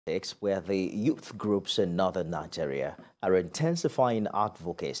Where the youth groups in northern Nigeria are intensifying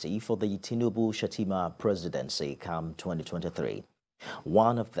advocacy for the TINUBU-SHETIMA Presidency come 2023.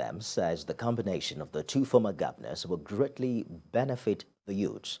 One of them says the combination of the two former governors will greatly benefit the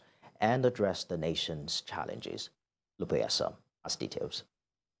youths and address the nation's challenges. Lupea has details.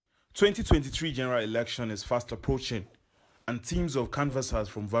 2023 general election is fast approaching, and teams of canvassers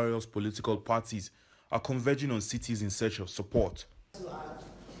from various political parties are converging on cities in search of support.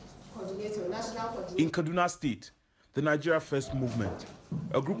 In Kaduna State, the Nigeria First movement,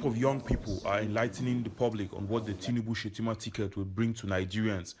 a group of young people are enlightening the public on what the TINUBU-SHETIMA ticket will bring to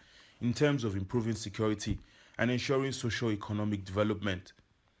Nigerians in terms of improving security and ensuring socio-economic development.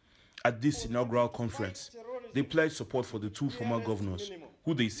 At this inaugural conference, they pledged support for the two former governors,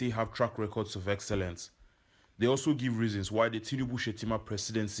 who they say have track records of excellence. They also give reasons why the TINUBU-SHETIMA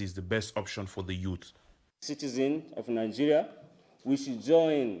Presidency is the best option for the youth. Citizens of Nigeria, we should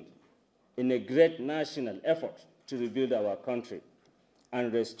join in a great national effort to rebuild our country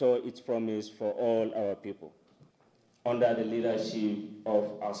and restore its promise for all our people. Under the leadership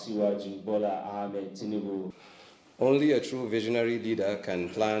of Bola TINUBU. Only a true visionary leader can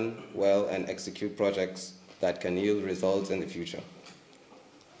plan well and execute projects that can yield results in the future.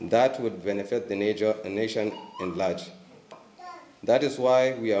 That would benefit the nation in large. That is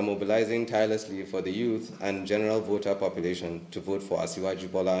why we are mobilizing tirelessly for the youth and general voter population to vote for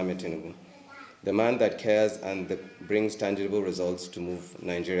Bola TINUBU, the man that cares and that brings tangible results to move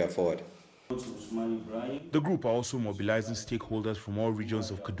Nigeria forward. The group are also mobilizing stakeholders from all regions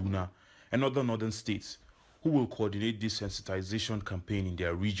of Kaduna and other northern states who will coordinate this sensitization campaign in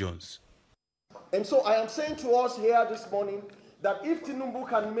their regions. And so I am saying to us here this morning that if TINUBU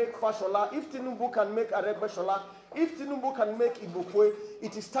can make Fashola, if TINUBU can make Aregbeshola, if TINUBU can make Ibokwe,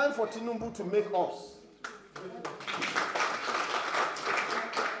 it is time for TINUBU to make us.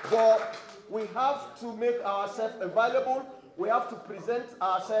 But we have to make ourselves available. We have to present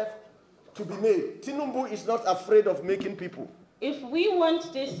ourselves to be made. TINUBU is not afraid of making people. If we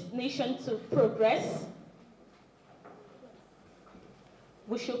want this nation to progress,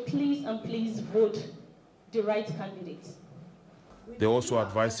 we should please vote the right candidates. They're also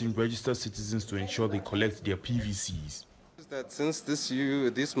advising registered citizens to ensure they collect their PVCs. That since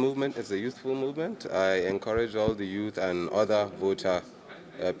this movement is a youthful movement, I encourage all the youth and other voter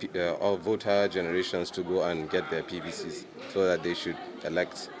generations to go and get their PVCs so that they should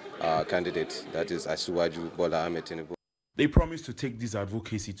elect a candidate, that is Bola TINUBU. They promise to take this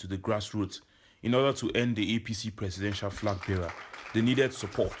advocacy to the grassroots in order to end the APC presidential flag bearer the needed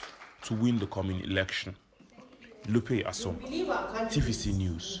support to win the coming election. Lupe Asom, TVC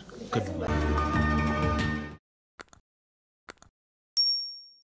News, Kaduna.